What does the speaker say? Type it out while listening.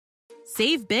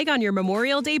Save big on your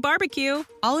Memorial Day barbecue,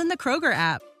 all in the Kroger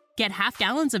app. Get half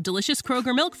gallons of delicious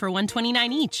Kroger milk for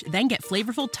 $1.29 each. Then get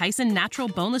flavorful Tyson natural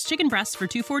boneless chicken breasts for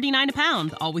 $2.49 a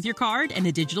pound, all with your card and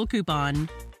a digital coupon.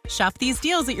 Shop these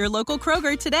deals at your local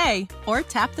Kroger today, or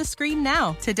tap the screen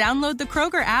now to download the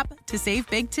Kroger app to save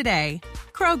big today.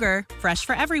 Kroger, fresh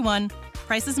for everyone.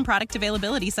 Prices and product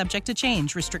availability subject to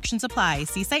change. Restrictions apply.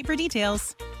 See site for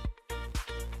details.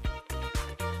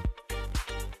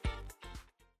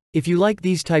 If you like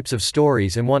these types of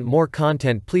stories and want more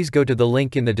content, please go to the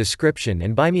link in the description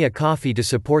and buy me a coffee to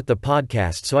support the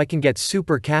podcast so I can get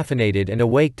super caffeinated and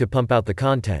awake to pump out the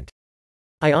content.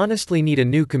 I honestly need a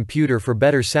new computer for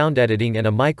better sound editing and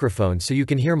a microphone so you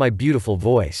can hear my beautiful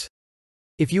voice.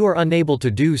 If you are unable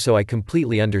to do so, I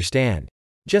completely understand.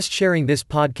 Just sharing this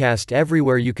podcast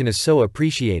everywhere you can is so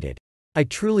appreciated. I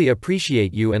truly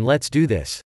appreciate you, and let's do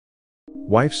this.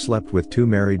 Wife slept with 2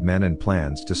 married men and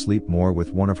plans to sleep more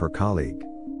with one of her colleague.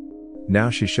 Now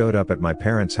she showed up at my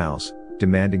parents' house,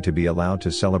 demanding to be allowed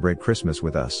to celebrate Christmas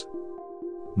with us.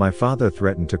 My father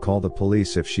threatened to call the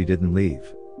police if she didn't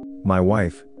leave. My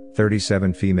wife,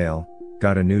 37 female,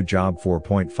 got a new job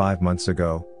 4.5 months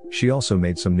ago. She also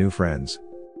made some new friends.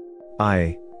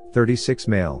 I, 36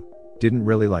 male, didn't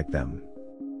really like them.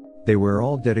 They were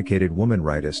all dedicated woman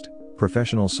rightist,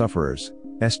 professional sufferers,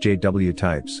 SJW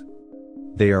types.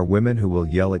 They are women who will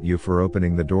yell at you for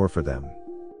opening the door for them.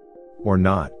 Or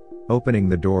not opening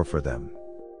the door for them.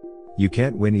 You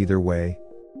can't win either way.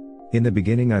 In the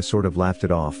beginning I sort of laughed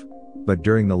it off, but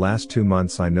during the last 2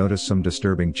 months I noticed some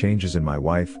disturbing changes in my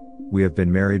wife. We have been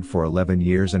married for 11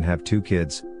 years and have 2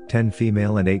 kids, 10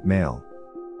 female and 8 male.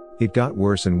 It got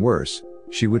worse and worse.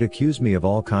 She would accuse me of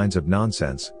all kinds of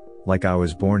nonsense, like I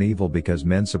was born evil because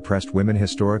men suppressed women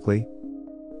historically.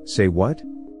 Say what?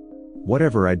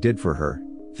 Whatever I did for her,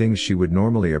 things she would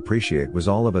normally appreciate, was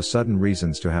all of a sudden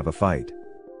reasons to have a fight.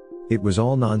 It was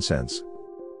all nonsense.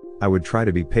 I would try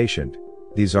to be patient.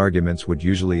 These arguments would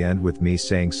usually end with me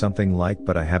saying something like,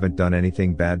 "But I haven't done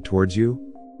anything bad towards you.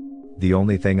 The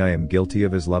only thing I am guilty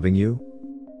of is loving you."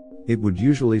 It would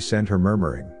usually send her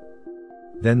murmuring.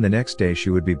 Then the next day she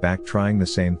would be back trying the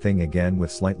same thing again with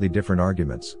slightly different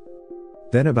arguments.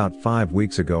 Then about 5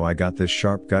 weeks ago I got this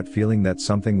sharp gut feeling that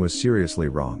something was seriously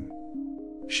wrong.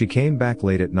 She came back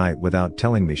late at night without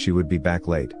telling me she would be back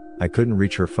late. I couldn't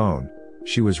reach her phone.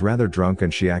 She was rather drunk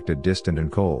and she acted distant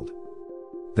and cold.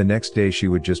 The next day she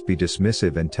would just be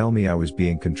dismissive and tell me I was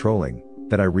being controlling,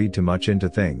 that I read too much into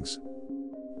things.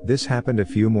 This happened a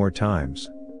few more times.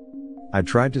 I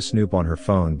tried to snoop on her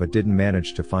phone but didn't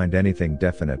manage to find anything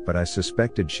definite, but I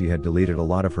suspected she had deleted a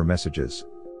lot of her messages.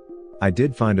 I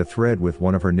did find a thread with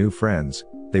one of her new friends.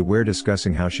 They were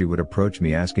discussing how she would approach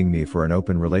me asking me for an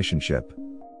open relationship.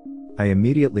 I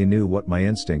immediately knew what my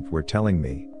instincts were telling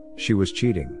me: she was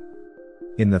cheating.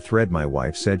 In the thread my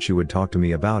wife said she would talk to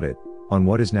me about it, on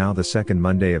what is now the second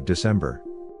Monday of December.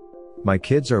 My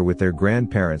kids are with their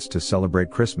grandparents to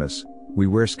celebrate Christmas. We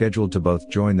were scheduled to both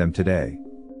join them today.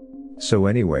 So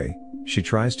anyway, she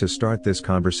tries to start this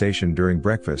conversation during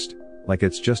breakfast, like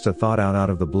it's just a thought out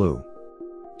of the blue.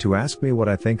 To ask me what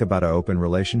I think about an open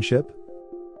relationship?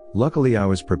 Luckily I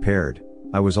was prepared.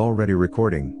 I was already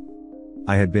recording.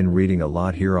 I had been reading a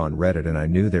lot here on Reddit and I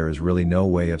knew there is really no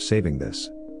way of saving this.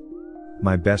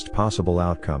 My best possible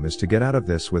outcome is to get out of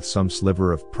this with some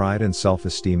sliver of pride and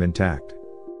self-esteem intact.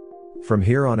 From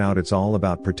here on out it's all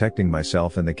about protecting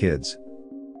myself and the kids.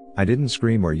 I didn't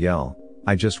scream or yell,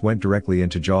 I just went directly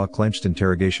into jaw-clenched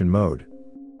interrogation mode.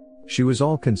 She was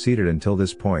all conceited until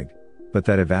this point, but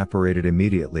that evaporated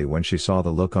immediately when she saw the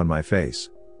look on my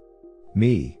face.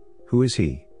 Me, who is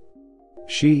he?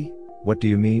 She, what do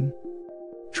you mean?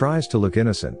 Tries to look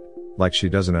innocent, like she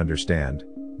doesn't understand.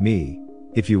 Me,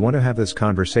 if you want to have this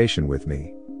conversation with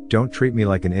me, don't treat me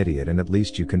like an idiot and at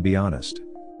least you can be honest.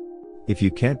 If you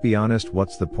can't be honest,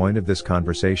 what's the point of this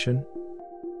conversation?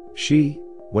 She,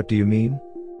 what do you mean?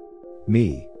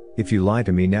 Me, if you lie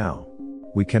to me now,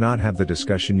 we cannot have the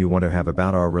discussion you want to have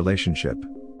about our relationship.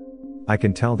 I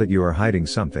can tell that you are hiding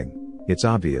something, it's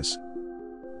obvious.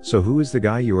 So who is the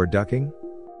guy you are ducking?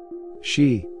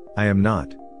 She, I am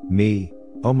not. Me,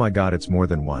 oh my god, it's more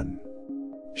than one.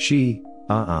 She,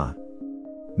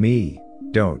 Me,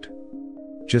 don't.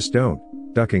 Just don't,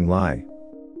 ducking lie.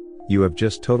 You have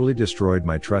just totally destroyed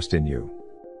my trust in you.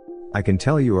 I can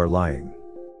tell you are lying.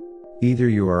 Either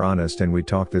you are honest and we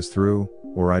talk this through,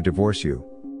 or I divorce you.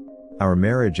 Our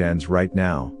marriage ends right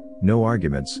now, no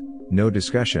arguments, no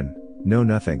discussion, no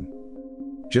nothing.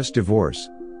 Just divorce.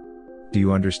 Do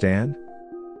you understand?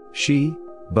 She,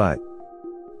 but.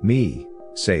 Me,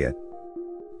 say it.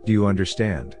 Do you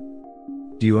understand?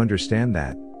 Do you understand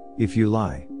that, if you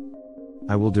lie,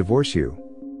 I will divorce you.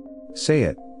 Say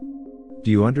it.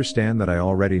 Do you understand that I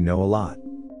already know a lot?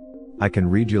 I can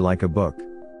read you like a book.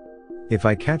 If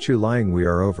I catch you lying, we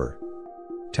are over.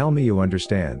 Tell me you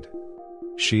understand.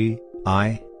 She,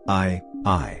 I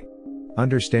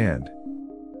understand.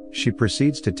 She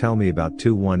proceeds to tell me about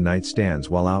 2 one-night stands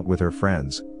while out with her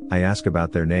friends. I ask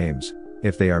about their names,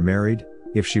 if they are married,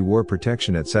 if she wore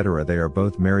protection, etc. They are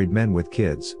both married men with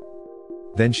kids.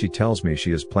 Then she tells me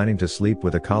she is planning to sleep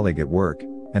with a colleague at work,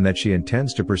 and that she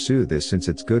intends to pursue this since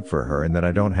it's good for her and that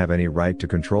I don't have any right to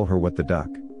control her. What the duck?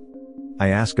 I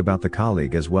ask about the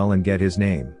colleague as well and get his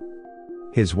name.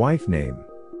 His wife name.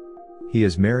 He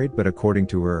is married, but according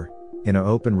to her, in an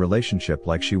open relationship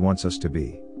like she wants us to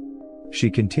be. She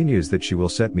continues that she will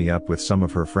set me up with some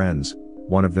of her friends,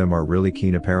 one of them are really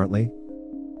keen apparently.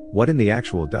 What in the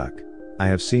actual duck? I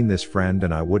have seen this friend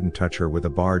and I wouldn't touch her with a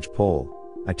barge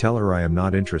pole. I tell her I am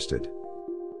not interested.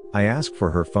 I ask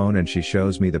for her phone and she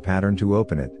shows me the pattern to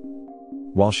open it.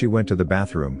 While she went to the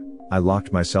bathroom, I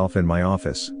locked myself in my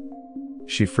office.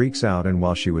 She freaks out, and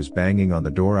while she was banging on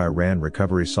the door, I ran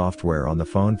recovery software on the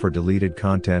phone for deleted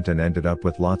content and ended up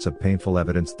with lots of painful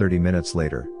evidence 30 minutes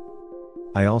later.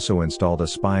 I also installed a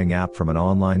spying app from an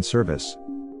online service.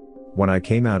 When I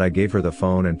came out, I gave her the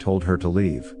phone and told her to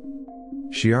leave.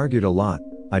 She argued a lot.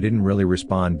 I didn't really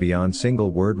respond beyond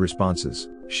single word responses.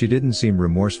 She didn't seem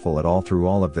remorseful at all through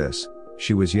all of this.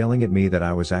 She was yelling at me that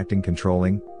I was acting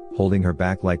controlling, holding her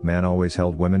back like man always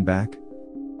held women back.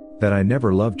 That I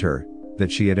never loved her,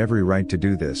 that she had every right to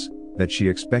do this, that she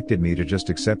expected me to just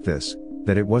accept this,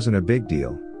 that it wasn't a big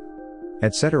deal,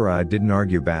 etc. I didn't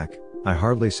argue back. I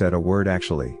hardly said a word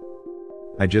actually.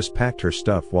 I just packed her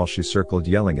stuff while she circled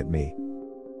yelling at me.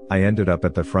 I ended up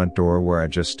at the front door where I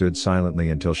just stood silently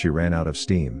until she ran out of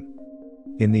steam.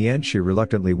 In the end, she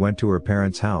reluctantly went to her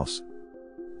parents' house.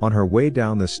 On her way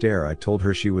down the stair, I told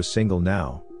her she was single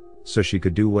now, so she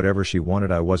could do whatever she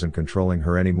wanted. I wasn't controlling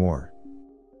her anymore.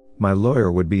 My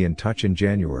lawyer would be in touch in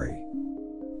January.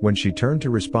 When she turned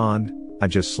to respond, I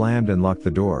just slammed and locked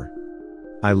the door.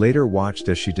 I later watched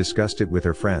as she discussed it with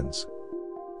her friends.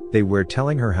 They were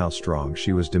telling her how strong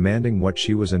she was, demanding what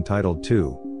she was entitled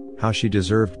to, how she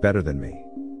deserved better than me.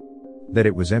 That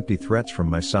it was empty threats from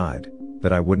my side,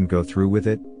 that I wouldn't go through with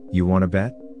it. You wanna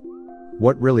bet?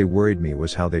 What really worried me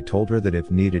was how they told her that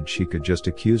if needed she could just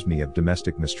accuse me of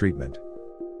domestic mistreatment.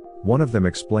 One of them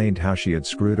explained how she had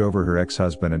screwed over her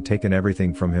ex-husband and taken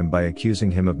everything from him by accusing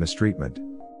him of mistreatment.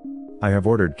 I have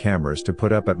ordered cameras to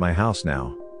put up at my house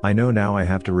now. I know now I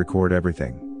have to record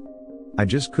everything. I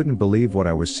just couldn't believe what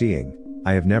I was seeing.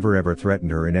 I have never ever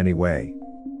threatened her in any way.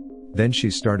 Then she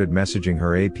started messaging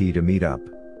her AP to meet up.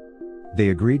 They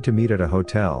agreed to meet at a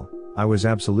hotel. I was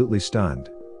absolutely stunned.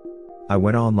 I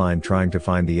went online trying to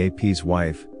find the AP's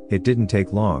wife. It didn't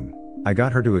take long. I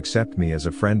got her to accept me as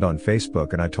a friend on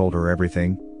Facebook and I told her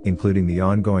everything, including the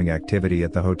ongoing activity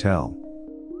at the hotel.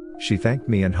 She thanked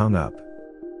me and hung up.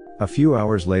 A few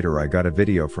hours later I got a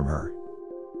video from her.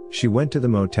 She went to the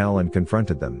motel and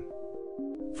confronted them.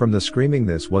 From the screaming,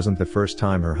 this wasn't the first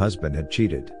time her husband had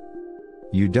cheated.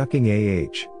 You ducking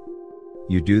AH.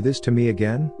 You do this to me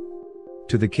again?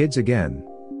 To the kids again?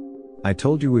 I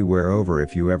told you we were over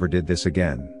if you ever did this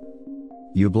again.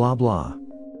 You blah blah.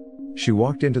 She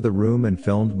walked into the room and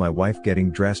filmed my wife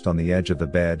getting dressed on the edge of the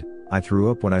bed. I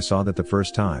threw up when I saw that the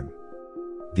first time.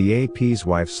 The AP's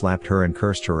wife slapped her and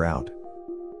cursed her out.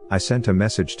 I sent a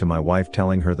message to my wife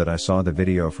telling her that I saw the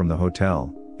video from the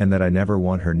hotel, and that I never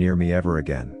want her near me ever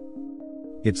again.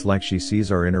 It's like she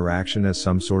sees our interaction as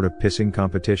some sort of pissing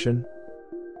competition,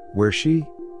 where she,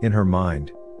 in her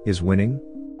mind, is winning.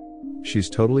 She's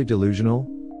totally delusional.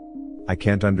 I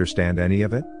can't understand any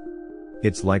of it.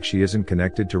 It's like she isn't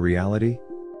connected to reality.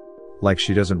 Like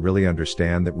she doesn't really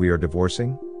understand that we are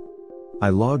divorcing. I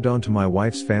logged on to my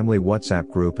wife's family WhatsApp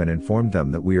group and informed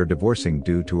them that we are divorcing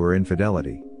due to her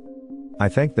infidelity. I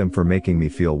thanked them for making me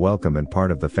feel welcome and part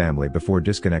of the family before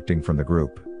disconnecting from the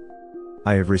group.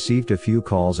 I have received a few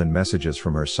calls and messages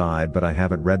from her side, but I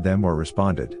haven't read them or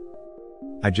responded.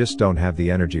 I just don't have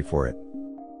the energy for it.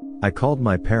 I called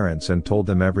my parents and told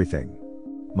them everything.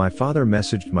 My father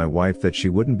messaged my wife that she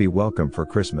wouldn't be welcome for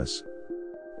Christmas.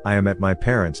 I am at my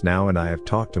parents' now and I have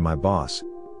talked to my boss.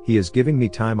 He is giving me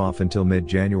time off until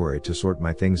mid-January to sort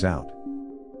my things out.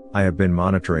 I have been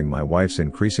monitoring my wife's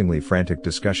increasingly frantic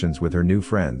discussions with her new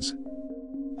friends.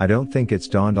 I don't think it's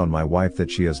dawned on my wife that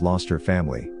she has lost her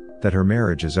family, that her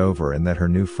marriage is over, and that her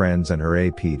new friends and her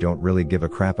AP don't really give a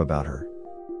crap about her.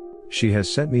 She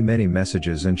has sent me many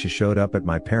messages and she showed up at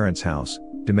my parents' house,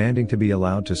 demanding to be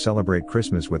allowed to celebrate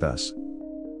Christmas with us.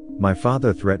 My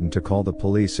father threatened to call the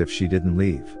police if she didn't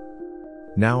leave.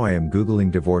 Now I am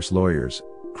Googling divorce lawyers,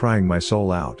 crying my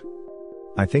soul out.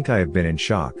 I think I have been in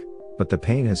shock, but the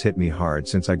pain has hit me hard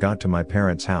since I got to my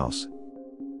parents' house.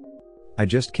 I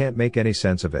just can't make any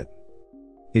sense of it.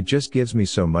 It just gives me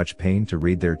so much pain to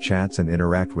read their chats and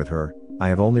interact with her. I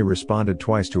have only responded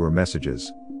twice to her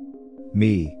messages.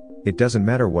 Me, it doesn't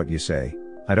matter what you say,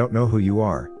 I don't know who you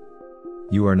are.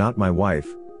 You are not my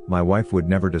wife would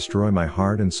never destroy my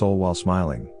heart and soul while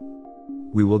smiling.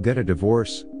 We will get a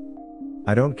divorce.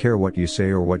 I don't care what you say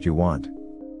or what you want.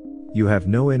 You have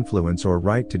no influence or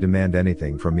right to demand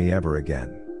anything from me ever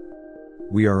again.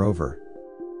 We are over.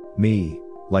 Me,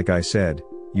 like I said,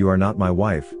 you are not my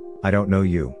wife, I don't know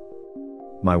you.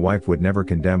 My wife would never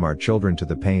condemn our children to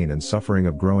the pain and suffering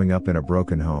of growing up in a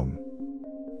broken home.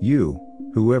 You,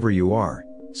 whoever you are,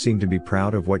 seem to be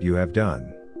proud of what you have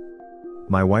done.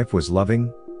 My wife was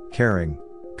loving, caring,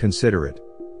 considerate,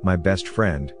 my best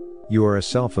friend. You are a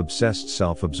self-obsessed,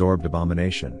 self-absorbed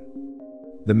abomination.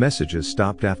 The messages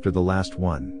stopped after the last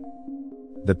one.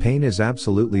 The pain is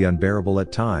absolutely unbearable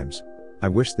at times. I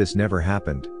wish this never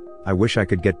happened. I wish I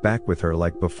could get back with her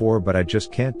like before, but I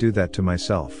just can't do that to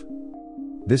myself.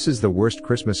 This is the worst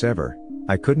Christmas ever.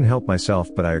 I couldn't help myself,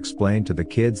 but I explained to the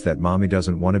kids that mommy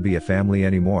doesn't want to be a family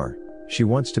anymore. She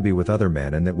wants to be with other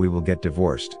men and that we will get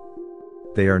divorced.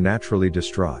 They are naturally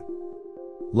distraught.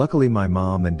 Luckily my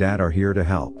mom and dad are here to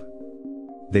help.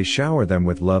 They shower them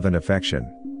with love and affection,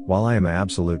 while I am an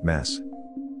absolute mess.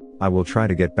 I will try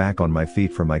to get back on my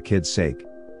feet for my kids' sake,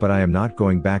 but I am not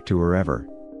going back to her ever.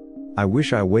 I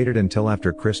wish I waited until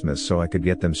after Christmas so I could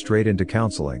get them straight into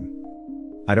counseling.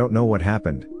 I don't know what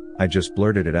happened, I just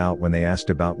blurted it out when they asked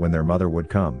about when their mother would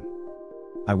come.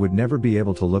 I would never be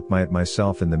able to look at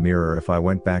myself in the mirror if I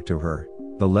went back to her.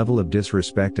 The level of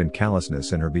disrespect and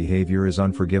callousness in her behavior is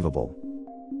unforgivable.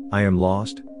 I am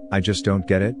lost, I just don't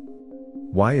get it.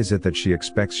 Why is it that she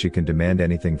expects she can demand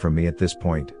anything from me at this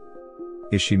point?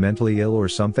 Is she mentally ill or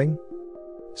something?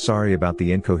 Sorry about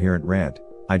the incoherent rant,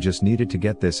 I just needed to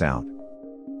get this out.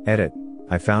 Edit.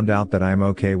 I found out that I am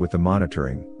okay with the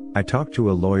monitoring. I talked to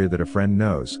a lawyer that a friend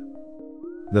knows.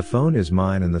 The phone is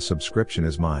mine and the subscription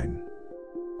is mine.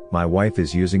 My wife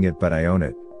is using it, but I own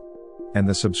it. And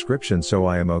the subscription, so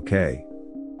I am okay.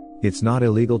 It's not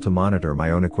illegal to monitor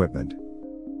my own equipment.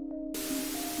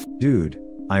 Dude,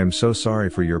 I am so sorry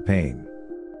for your pain.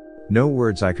 No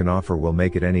words I can offer will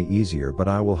make it any easier, but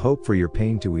I will hope for your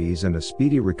pain to ease and a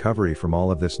speedy recovery from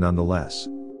all of this nonetheless.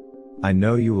 I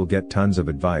know you will get tons of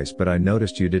advice, but I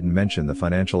noticed you didn't mention the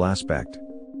financial aspect.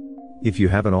 If you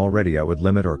haven't already, I would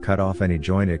limit or cut off any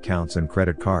joint accounts and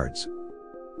credit cards.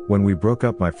 When we broke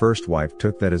up, my first wife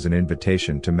took that as an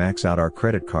invitation to max out our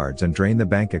credit cards and drain the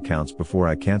bank accounts before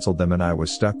I canceled them, and I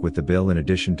was stuck with the bill in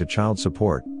addition to child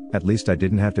support. At least I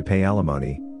didn't have to pay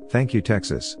alimony. Thank you,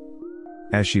 Texas.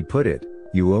 As she put it,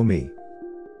 you owe me.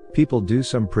 People do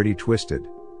some pretty twisted,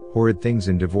 horrid things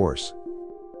in divorce.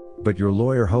 But your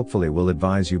lawyer hopefully will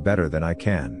advise you better than I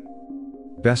can.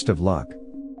 Best of luck.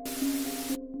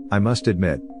 I must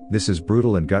admit, this is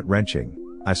brutal and gut-wrenching.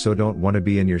 I so don't want to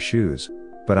be in your shoes,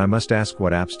 but I must ask,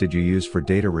 what apps did you use for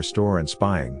data restore and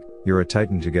spying? You're a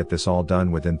titan to get this all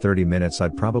done within 30 minutes.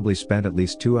 I'd probably spent at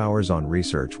least 2 hours on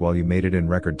research while you made it in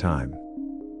record time.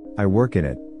 I work in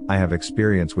it. I have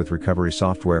experience with recovery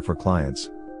software for clients.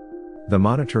 The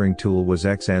monitoring tool was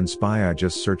XN Spy. I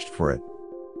just searched for it.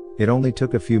 It only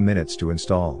took a few minutes to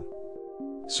install.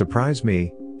 Surprise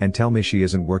me, and tell me she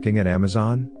isn't working at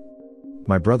Amazon?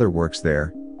 My brother works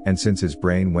there, and since his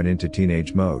brain went into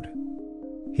teenage mode.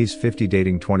 He's 50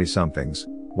 dating 20-somethings,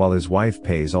 while his wife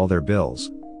pays all their bills.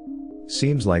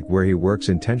 Seems like where he works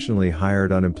intentionally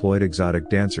hired unemployed exotic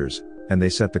dancers, and they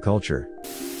set the culture.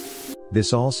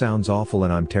 This all sounds awful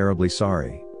and I'm terribly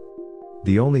sorry.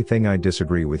 The only thing I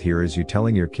disagree with here is you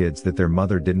telling your kids that their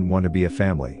mother didn't want to be a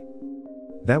family.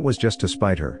 That was just to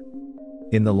spite her.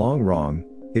 In the long run,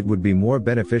 it would be more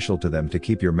beneficial to them to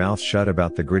keep your mouth shut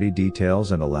about the gritty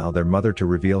details and allow their mother to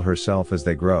reveal herself as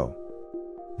they grow.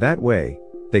 That way,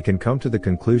 they can come to the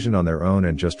conclusion on their own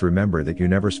and just remember that you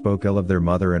never spoke ill of their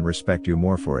mother and respect you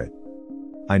more for it.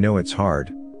 I know it's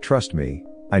hard, trust me,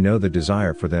 I know the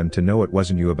desire for them to know it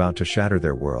wasn't you about to shatter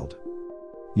their world.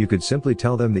 You could simply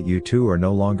tell them that you two are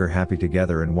no longer happy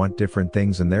together and want different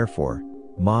things, and therefore,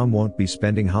 Mom won't be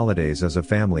spending holidays as a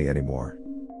family anymore.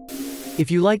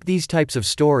 If you like these types of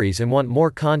stories and want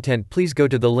more content, please go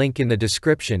to the link in the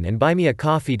description and buy me a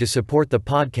coffee to support the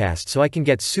podcast so I can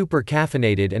get super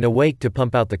caffeinated and awake to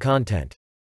pump out the content.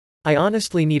 I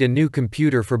honestly need a new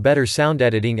computer for better sound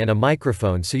editing and a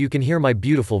microphone so you can hear my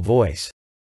beautiful voice.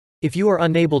 If you are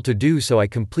unable to do so, I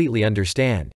completely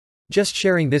understand. Just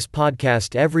sharing this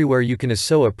podcast everywhere you can is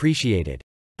so appreciated.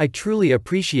 I truly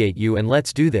appreciate you and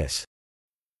let's do this.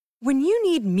 When you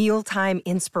need mealtime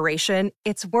inspiration,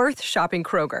 it's worth shopping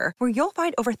Kroger, where you'll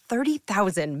find over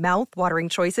 30,000 mouth-watering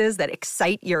choices that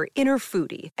excite your inner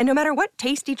foodie. And no matter what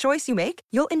tasty choice you make,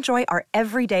 you'll enjoy our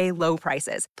everyday low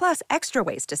prices, plus extra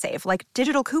ways to save, like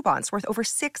digital coupons worth over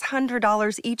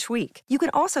 $600 each week. You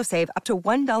can also save up to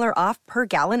 $1 off per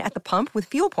gallon at the pump with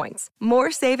fuel points.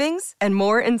 More savings and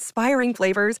more inspiring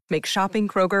flavors make shopping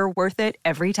Kroger worth it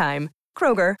every time.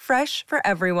 Kroger, fresh for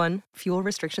everyone. Fuel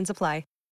restrictions apply.